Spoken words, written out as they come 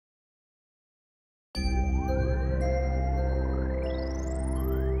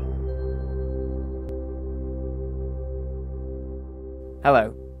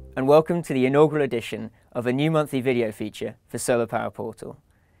Hello, and welcome to the inaugural edition of a new monthly video feature for Solar Power Portal.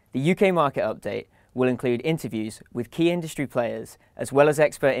 The UK market update will include interviews with key industry players as well as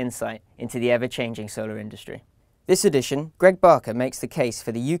expert insight into the ever-changing solar industry. This edition, Greg Barker makes the case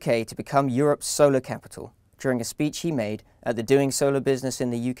for the UK to become Europe's solar capital during a speech he made at the Doing Solar Business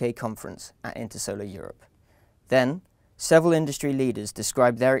in the UK conference at Intersolar Europe. Then, several industry leaders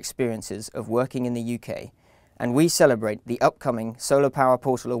describe their experiences of working in the UK, and we celebrate the upcoming Solar Power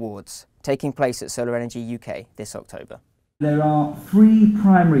Portal Awards, taking place at Solar Energy UK this October. There are three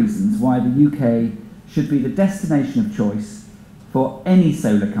prime reasons why the UK should be the destination of choice for any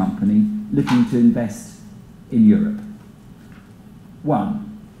solar company looking to invest in Europe.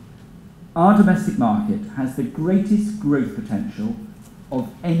 One, our domestic market has the greatest growth potential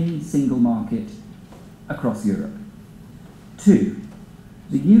of any single market across Europe. Two,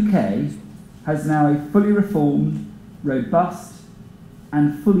 the UK has now a fully reformed, robust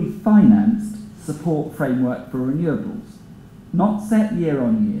and fully financed support framework for renewables, not set year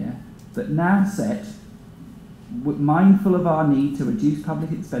on year, but now set, mindful of our need to reduce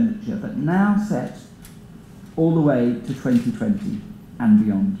public expenditure, but now set all the way to 2020 and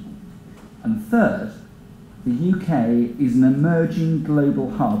beyond. And third, the UK is an emerging global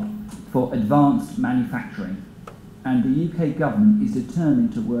hub for advanced manufacturing, and the UK government is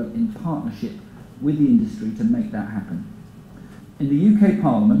determined to work in partnership with the industry to make that happen. In the UK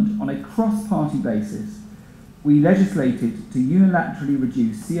Parliament, on a cross-party basis, we legislated to unilaterally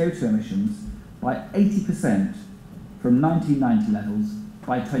reduce CO2 emissions by 80% from 1990 levels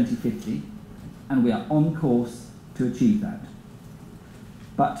by 2050, and we are on course to achieve that.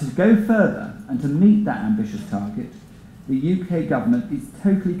 But to go further and to meet that ambitious target, the UK government is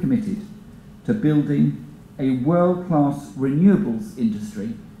totally committed to building a world-class renewables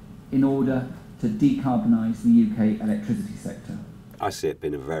industry in order to decarbonise the UK electricity sector. I see it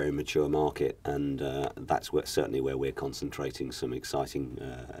being a very mature market, and that's certainly where we're concentrating some exciting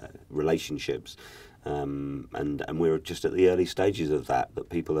relationships. And we're just at the early stages of that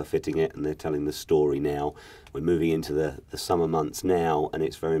people are fitting it and they're telling the story now. We're moving into the summer months now, and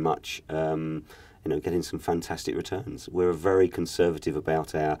it's very much getting some fantastic returns. We're very conservative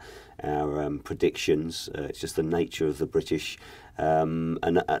about our predictions. It's just the nature of the British, and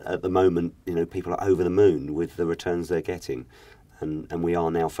at the moment, people are over the moon with the returns they're getting, and we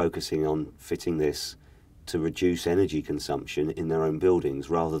are now focusing on fitting this to reduce energy consumption in their own buildings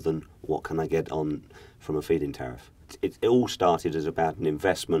rather than what can I get on from a feed-in tariff. It all started as about an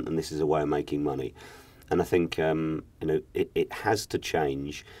investment, and this is a way of making money. And I think it has to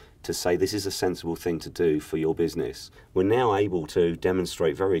change to say this is a sensible thing to do for your business. We're now able to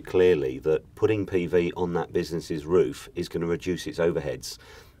demonstrate very clearly that putting PV on that business's roof is going to reduce its overheads.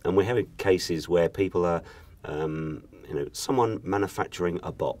 And we're having cases where people are someone manufacturing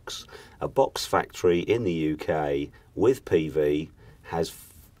a box factory in the UK with PV has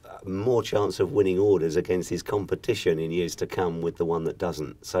more chance of winning orders against his competition in years to come with the one that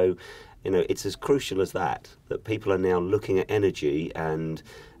doesn't. So, it's as crucial as that people are now looking at energy and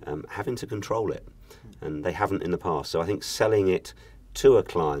having to control it, and they haven't in the past. So I think selling it to a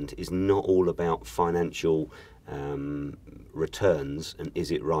client is not all about financial returns and is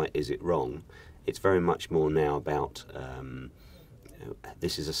it right, is it wrong. It's very much more now about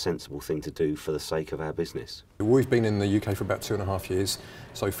this is a sensible thing to do for the sake of our business. We've been in the UK for about 2.5 years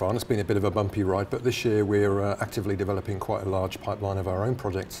so far, and it's been a bit of a bumpy ride, but this year we're actively developing quite a large pipeline of our own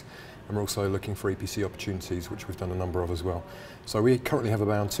projects, and we're also looking for EPC opportunities, which we've done a number of as well. So we currently have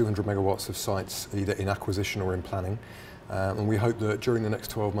around 200 megawatts of sites either in acquisition or in planning, and we hope that during the next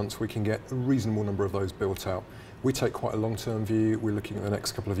 12 months we can get a reasonable number of those built out. We take quite a long-term view. We're looking at the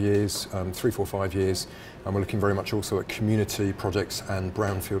next couple of years, 3, 4, 5 years, and we're looking very much also at community projects and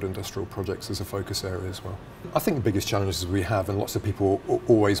brownfield industrial projects as a focus area as well. I think the biggest challenges we have, and lots of people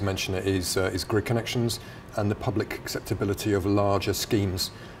always mention it, is grid connections and the public acceptability of larger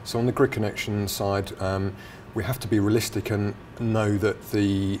schemes. So on the grid connection side, we have to be realistic and know that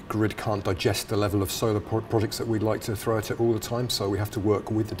the grid can't digest the level of solar projects that we'd like to throw at it all the time, so we have to work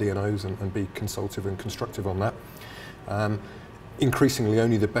with the DNOs and be consultative and constructive on that. Increasingly,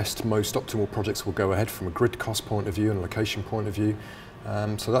 only the best, most optimal projects will go ahead from a grid cost point of view and location point of view.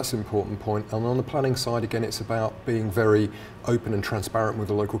 So that's an important point. And on the planning side, again, it's about being very open and transparent with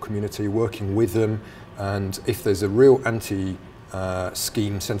the local community, working with them, and if there's a real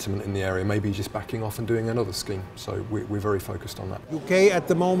scheme sentiment in the area, maybe just backing off and doing another scheme. So we're very focused on that. UK at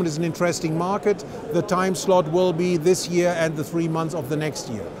the moment is an interesting market. The time slot will be this year and the 3 months of the next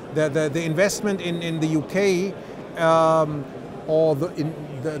year. The investment in the UK or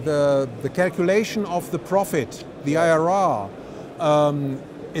the calculation of the profit, the IRR,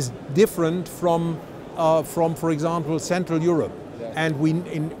 is different from, for example, Central Europe. And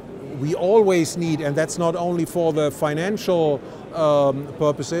we always need, and that's not only for the financial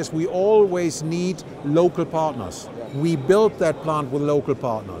purposes, we always need local partners. We built that plant with local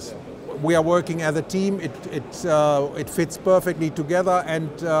partners. We are working as a team. It fits perfectly together, and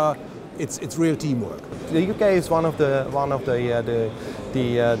it's real teamwork. The UK is one of the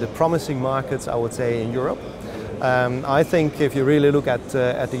promising markets, I would say, in Europe. I think if you really look at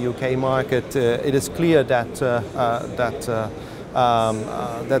the UK market, it is clear that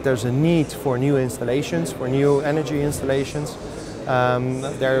that there's a need for new installations, for new energy installations.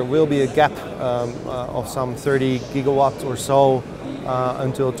 There will be a gap of some 30 gigawatts or so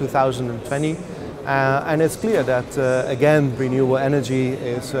until 2020. And it's clear that, again, renewable energy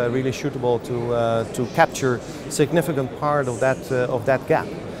is really suitable to capture a significant part of that gap.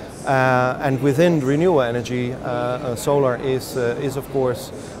 And within renewable energy, solar is of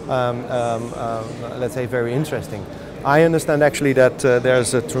course, let's say, very interesting. I understand actually that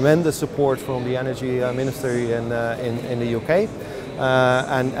there's a tremendous support from the Energy Ministry in the UK,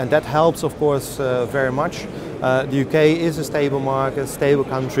 and that helps, of course, very much. The UK is a stable market, stable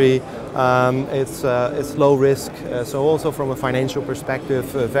country. It's low risk, so also from a financial perspective,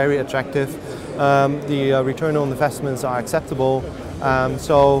 very attractive. The return on investments are acceptable.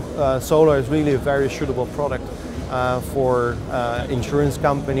 So solar is really a very suitable product for insurance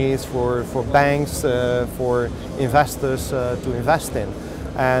companies, for banks, for investors to invest in.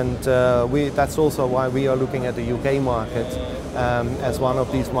 And that's also why we are looking at the UK market as one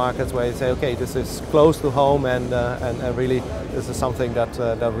of these markets where you say, okay, this is close to home, and really this is something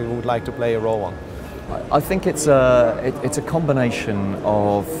that we would like to play a role on. I think it's a combination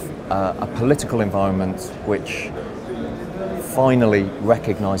of a political environment which finally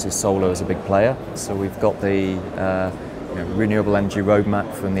recognises solar as a big player. So we've got the renewable energy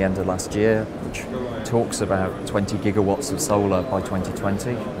roadmap from the end of last year, which talks about 20 gigawatts of solar by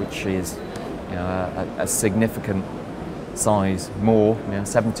 2020, which is a significant size, more,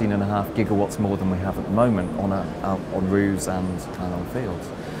 17.5 gigawatts more than we have at the moment on roofs and on fields.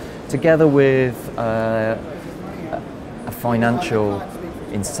 Together with a financial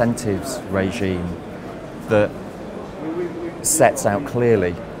incentives regime that sets out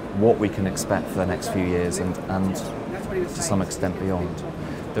clearly what we can expect for the next few years and to some extent beyond.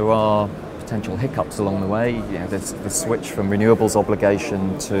 There are potential hiccups along the way. There's the switch from renewables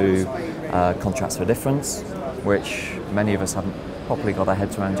obligation to contracts for difference, which many of us haven't properly got our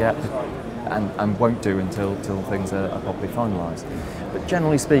heads around yet, and won't do until things are properly finalised. But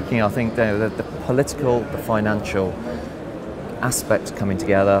generally speaking, I think the political, the financial aspects coming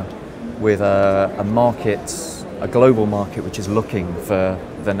together with a market, a global market which is looking for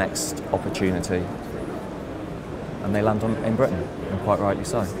the next opportunity, and they land in Britain, and quite rightly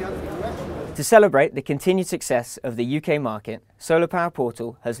so. To celebrate the continued success of the UK market, Solar Power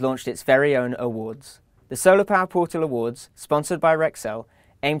Portal has launched its very own awards. The Solar Power Portal Awards, sponsored by Rexel,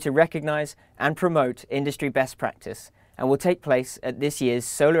 aim to recognise and promote industry best practice and will take place at this year's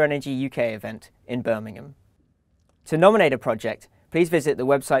Solar Energy UK event in Birmingham. To nominate a project, please visit the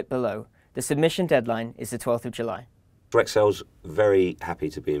website below. The submission deadline is the 12th of July. Rexel's very happy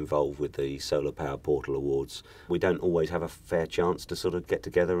to be involved with the Solar Power Portal Awards. We don't always have a fair chance to sort of get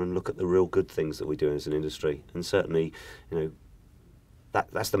together and look at the real good things that we do as an industry, and certainly,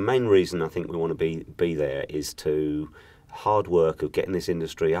 that's the main reason I think we want to be there, is to hard work of getting this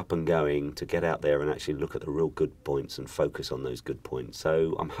industry up and going, to get out there and actually look at the real good points and focus on those good points.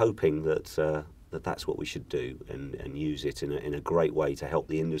 So I'm hoping that that's what we should do, and use it in a great way to help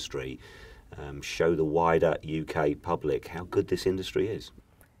the industry show the wider UK public how good this industry is.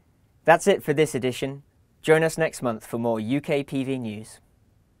 That's it for this edition. Join us next month for more UK PV news.